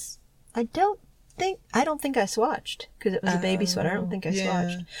does. I don't think I swatched because it was a baby sweater. I don't think I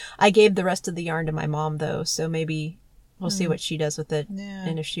swatched. I gave the rest of the yarn to my mom though, so maybe we'll see what she does with it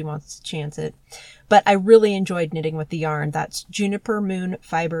and if she wants to chance it. But I really enjoyed knitting with the yarn. That's Juniper Moon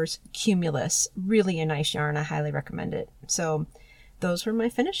Fibers Cumulus. Really a nice yarn. I highly recommend it. So those were my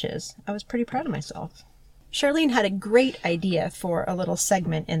finishes. I was pretty proud of myself. Charlene had a great idea for a little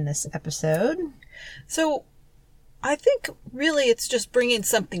segment in this episode. So I think really it's just bringing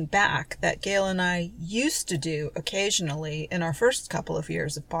something back that Gail and I used to do occasionally in our first couple of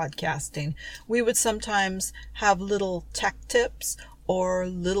years of podcasting. We would sometimes have little tech tips or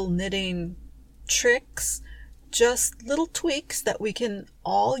little knitting tricks, just little tweaks that we can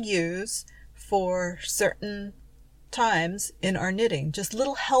all use for certain times in our knitting. Just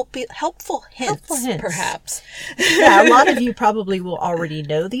little helpful hints, perhaps. Yeah, a lot of you probably will already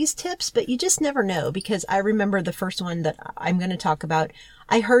know these tips, but you just never know, because I remember the first one that I'm going to talk about.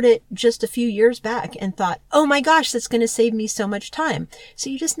 I heard it just a few years back and thought, oh my gosh, that's going to save me so much time. So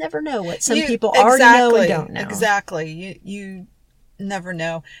you just never know what some people already know and don't know. Exactly. You never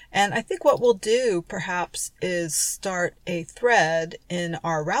know. And I think what we'll do perhaps is start a thread in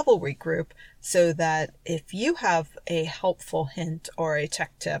our Ravelry group so that if you have a helpful hint or a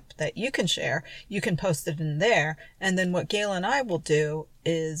tech tip that you can share, you can post it in there. And then what Gail and I will do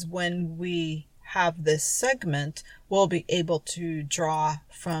is when we have this segment, we'll be able to draw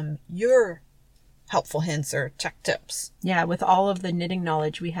from your helpful hints or tech tips. Yeah, with all of the knitting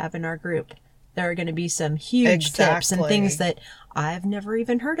knowledge we have in our group, there are going to be some huge tips and things that I've never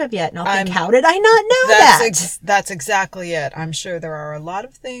even heard of yet. And I'll think, how did I not know that? That's exactly it. I'm sure there are a lot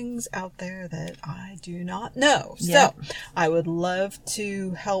of things out there that I do not know. Yep. So I would love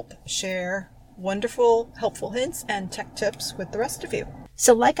to help share wonderful, helpful hints and tech tips with the rest of you.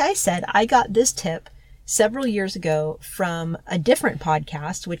 So like I said, I got this tip several years ago from a different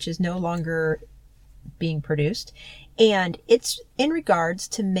podcast, which is no longer being produced. And it's in regards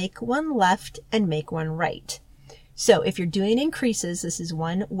to make one left and make one right. So if you're doing increases, this is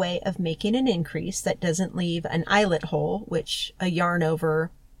one way of making an increase that doesn't leave an eyelet hole, which a yarn over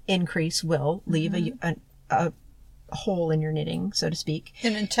increase will leave a hole in your knitting, so to speak.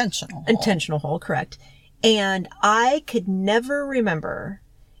 An intentional hole. Intentional hole, correct. And I could never remember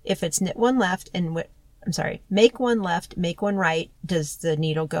if it's knit one left and make one left, make one right. Does the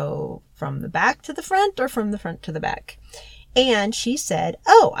needle go from the back to the front or from the front to the back? And she said,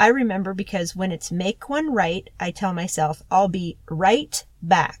 oh, I remember, because when it's make one right, I tell myself I'll be right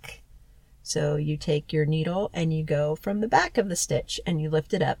back. So you take your needle and you go from the back of the stitch and you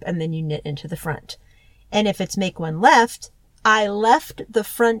lift it up and then you knit into the front. And if it's make one left, I left the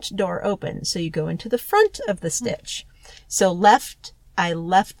front door open. So you go into the front of the stitch. So I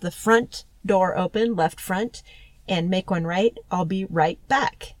left the front door open, left front, and make one right, I'll be right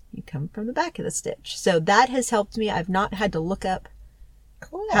back. You come from the back of the stitch. So that has helped me. I've not had to look up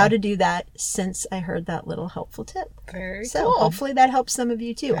how to do that since I heard that little helpful tip. Very so cool. Hopefully that helps some of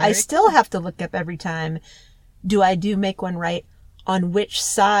you too. I still have to look up every time, do I do make one right on which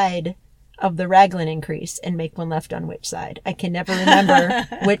side of the raglan increase and make one left on which side? I can never remember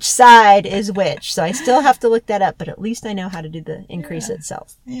which side is which. So I still have to look that up, but at least I know how to do the increase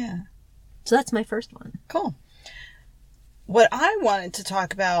itself. Yeah. So that's my first one. Cool. what I wanted to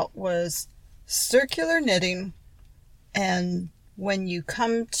talk about was circular knitting, and when you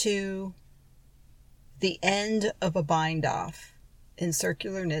come to the end of a bind off in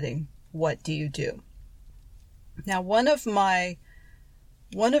circular knitting, what do you do? Now, one of my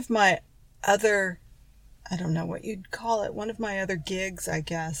other, I don't know what you'd call it, one of my other gigs, I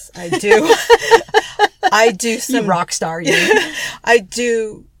guess, I do some... You rock star, you. I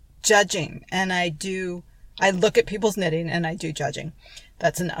do judging, and I look at people's knitting and I do judging.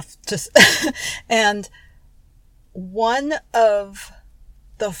 That's enough. And one of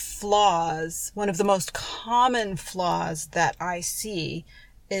the most common flaws that I see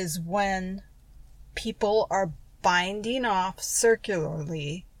is when people are binding off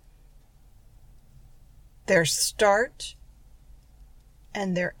circularly, their start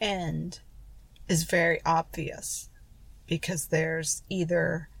and their end is very obvious because there's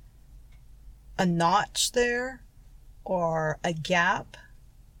either a notch there or a gap,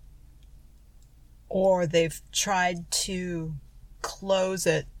 or they've tried to close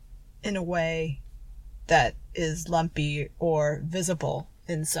it in a way that is lumpy or visible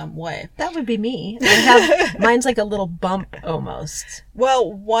in some way. That would be me. Mine's like a little bump almost.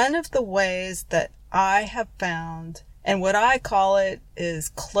 Well, one of the ways that I have found, and what I call it, is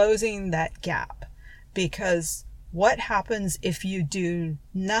closing that gap. Because what happens if you do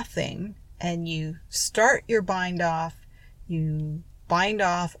nothing and you start your bind off, you bind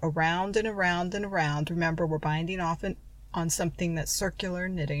off around and around and around. Remember, we're binding off on something that's circular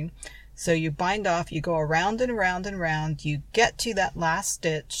knitting. So you bind off, you go around and around and around, you get to that last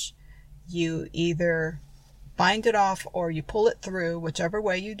stitch, you either bind it off or you pull it through, whichever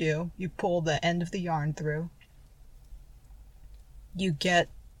way you do, you pull the end of the yarn through. You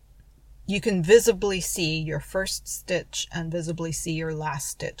can visibly see your first stitch and visibly see your last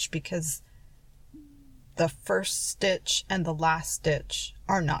stitch, because the first stitch and the last stitch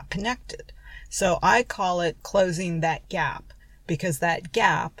are not connected. So I call it closing that gap, because that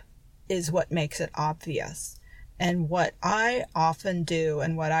gap is what makes it obvious. And what I often do,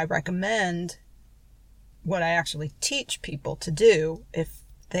 and what I recommend, what I actually teach people to do if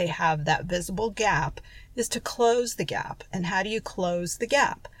they have that visible gap, is to close the gap. And how do you close the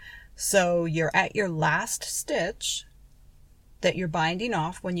gap? So you're at your last stitch that you're binding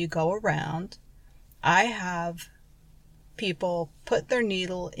off when you go around. I have people put their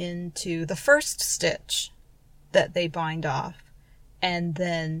needle into the first stitch that they bind off and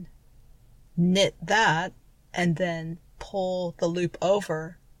then knit that and then pull the loop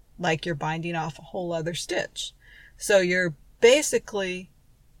over like you're binding off a whole other stitch. So you're basically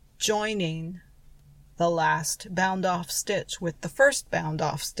joining the last bound off stitch with the first bound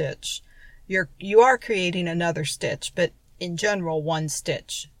off stitch. You are creating another stitch, but in general, one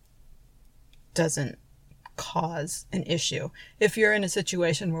stitch doesn't cause an issue. If you're in a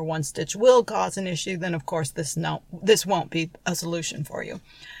situation where one stitch will cause an issue, then of course this won't be a solution for you.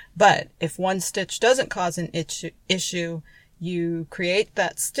 But if one stitch doesn't cause an issue, you create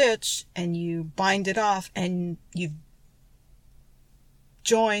that stitch and you bind it off, and you've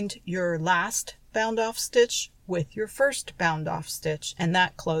joined your last bound off stitch with your first bound off stitch, and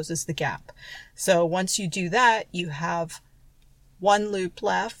that closes the gap. So once you do that, you have one loop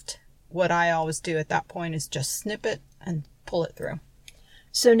left. What I always do at that point is just snip it and pull it through.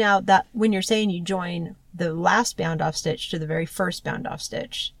 So now that when you're saying you join the last bound off stitch to the very first bound off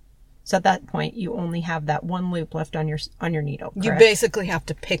stitch, so at that point you only have that one loop left on your needle, correct? You basically have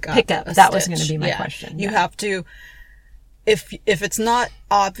to pick up. That was going to be my question. You have to, if it's not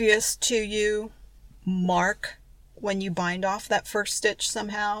obvious to you, mark when you bind off that first stitch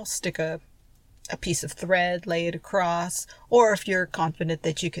somehow, stick a piece of thread, lay it across, or if you're confident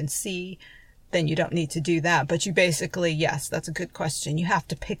that you can see, then you don't need to do that. But you basically, yes, that's a good question. You have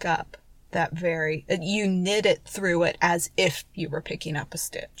to pick up you knit it through it as if you were picking up a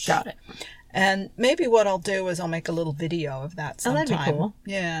stitch. Got it. And maybe what I'll do is I'll make a little video of that sometime. Oh, that'd be cool.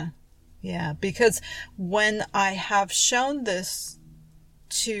 Yeah. Yeah. Because when I have shown this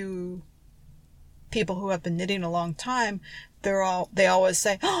to people who have been knitting a long time, they always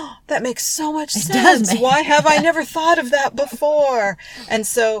say, "Oh, that makes so much sense. Why have I never thought of that before?" And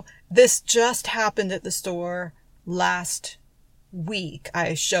so this just happened at the store last week.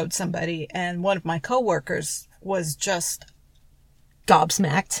 I showed somebody, and one of my coworkers was just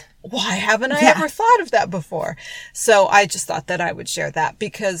gobsmacked. Why haven't I ever thought of that before? So I just thought that I would share that,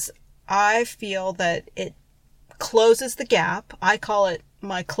 because I feel that it closes the gap. I call it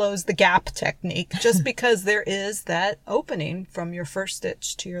my close the gap technique, just because there is that opening from your first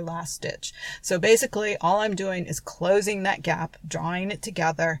stitch to your last stitch. So basically all I'm doing is closing that gap, drawing it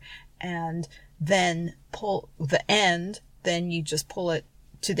together, and then pull the end then you just pull it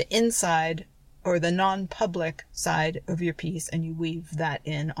to the inside or the non-public side of your piece, and you weave that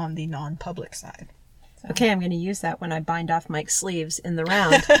in on the non-public side. Okay, I'm going to use that when I bind off Mike's sleeves in the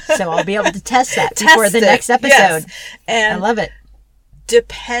round. So I'll be able to test that before the next episode. Yes. And I love it.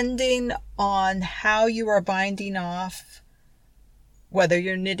 Depending on how you are binding off, whether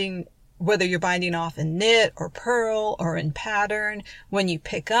you're binding off in knit or purl or in pattern, when you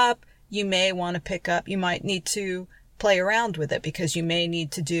pick up, you might need to play around with it, because you may need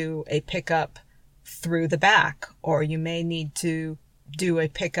to do a pickup through the back, or you may need to do a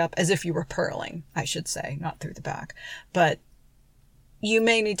pickup as if you were purling, I should say, not through the back. But you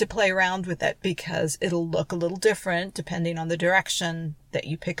may need to play around with it, because it'll look a little different depending on the direction that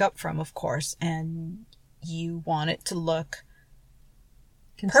you pick up from, of course, and you want it to look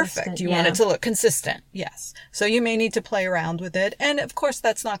perfect. You want it to look consistent. Yes. So you may need to play around with it. And of course,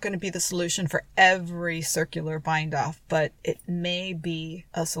 that's not going to be the solution for every circular bind off, but it may be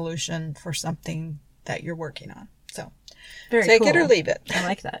a solution for something that you're working on. So take it or leave it. I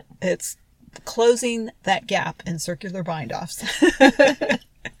like that. It's closing that gap in circular bind offs.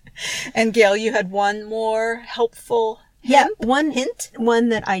 And Gail, you had one more helpful one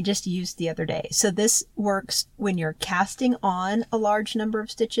that I just used the other day. So this works when you're casting on a large number of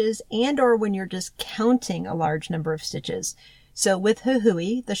stitches and or when you're just counting a large number of stitches. So with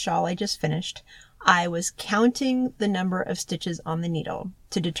Huhui, the shawl I just finished, I was counting the number of stitches on the needle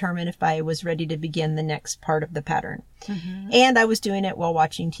to determine if I was ready to begin the next part of the pattern. Mm-hmm. And I was doing it while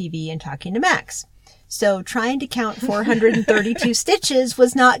watching TV and talking to Max. So trying to count 432 stitches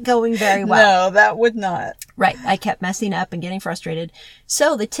was not going very well. No, that would not. Right. I kept messing up and getting frustrated.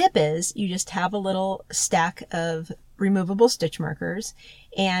 So the tip is you just have a little stack of removable stitch markers,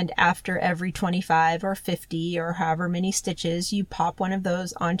 and after every 25 or 50 or however many stitches, you pop one of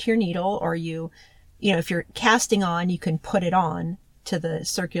those onto your needle, or you know, if you're casting on, you can put it on to the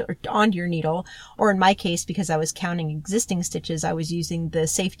circular onto your needle, or in my case, because I was counting existing stitches, I was using the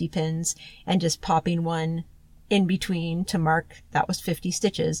safety pins and just popping one in between to mark that was 50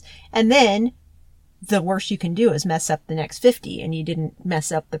 stitches. And then the worst you can do is mess up the next 50, and you didn't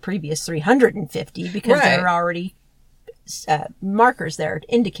mess up the previous 350 because there are already markers there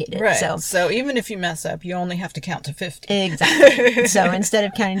indicated. Right. So even if you mess up, you only have to count to 50. Exactly. So instead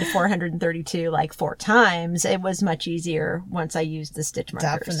of counting to 432 like 4 times, it was much easier once I used the stitch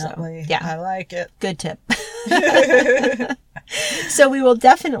markers. Definitely. So, yeah. I like it. Good tip. So we will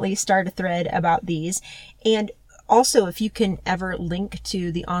definitely start a thread about these. And also, if you can ever link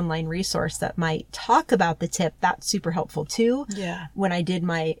to the online resource that might talk about the tip, that's super helpful too. Yeah. When I did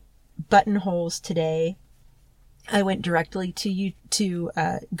my buttonholes today, I went directly to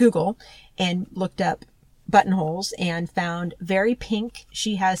Google and looked up buttonholes and found Very Pink.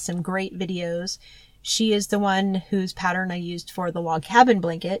 She has some great videos. She is the one whose pattern I used for the log cabin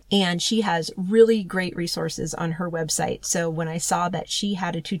blanket, and she has really great resources on her website. So when I saw that she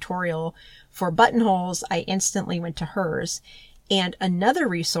had a tutorial for buttonholes, I instantly went to hers. And another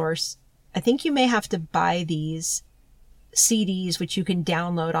resource, I think you may have to buy these CDs, which you can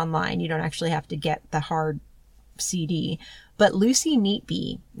download online. You don't actually have to get the hard CD, but Lucy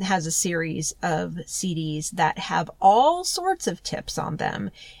Neatbee has a series of CDs that have all sorts of tips on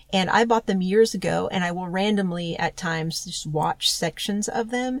them, and I bought them years ago, and I will randomly at times just watch sections of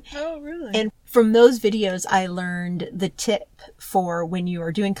them. Oh, really? And from those videos, I learned the tip for when you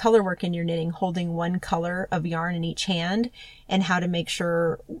are doing color work in your knitting, holding one color of yarn in each hand, and how to make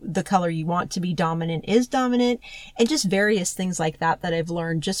sure the color you want to be dominant is dominant, and just various things like that I've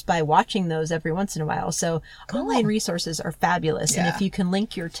learned just by watching those every once in a while. So online resources are fabulous. Yeah. And if you can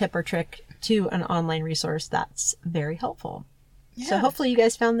link your tip or trick to an online resource, that's very helpful. Yeah. So hopefully you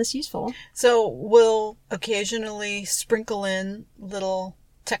guys found this useful. So we'll occasionally sprinkle in little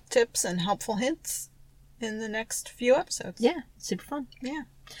tech tips and helpful hints in the next few episodes. Yeah, super fun. Yeah.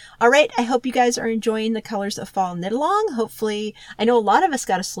 All right. I hope you guys are enjoying the Colors of Fall knit along. Hopefully, I know a lot of us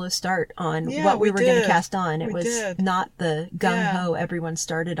got a slow start on what we were going to cast on. It was not the gung ho everyone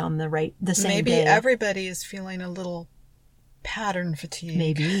started on the same day. Maybe everybody is feeling a little pattern fatigue.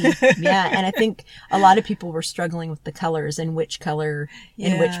 Maybe. Yeah. And I think a lot of people were struggling with the colors and which color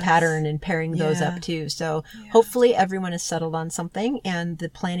in which pattern and pairing those up too. So hopefully everyone has settled on something, and the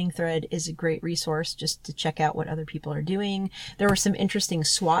planning thread is a great resource just to check out what other people are doing. There were some interesting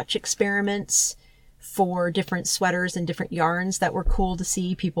swatch experiments for different sweaters and different yarns that were cool to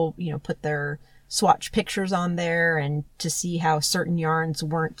see. People, put their swatch pictures on there and to see how certain yarns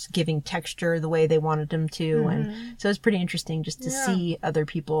weren't giving texture the way they wanted them to. Mm-hmm. And so it was pretty interesting just to see other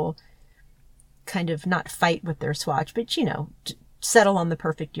people kind of not fight with their swatch, but, settle on the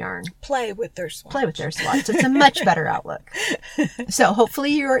perfect yarn. Play with their swatch. Play with their swatch. It's a much better outlook. So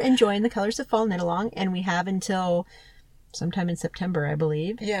hopefully you're enjoying the Colors of Fall knit along, and we have until sometime in September, I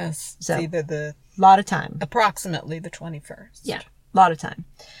believe. Yes. So it's either the lot of time. Approximately the 21st. Yeah, a lot of time.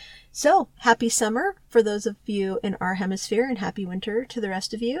 So happy summer for those of you in our hemisphere, and happy winter to the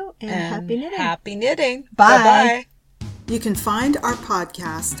rest of you, and happy knitting. Happy knitting. Bye. Bye-bye. You can find our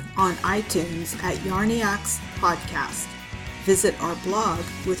podcast on iTunes at Yarniacs Podcast. Visit our blog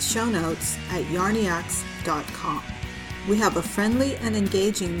with show notes at yarniacs.com. We have a friendly and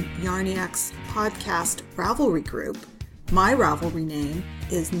engaging Yarniacs podcast Ravelry group. My Ravelry name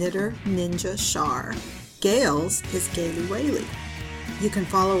is Knitter Ninja Shar. Gail's is Gaily Whaley. You can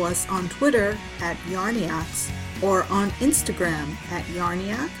follow us on Twitter at Yarniacs or on Instagram at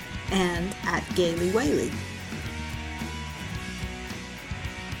Yarniac and at Gaily Whaley.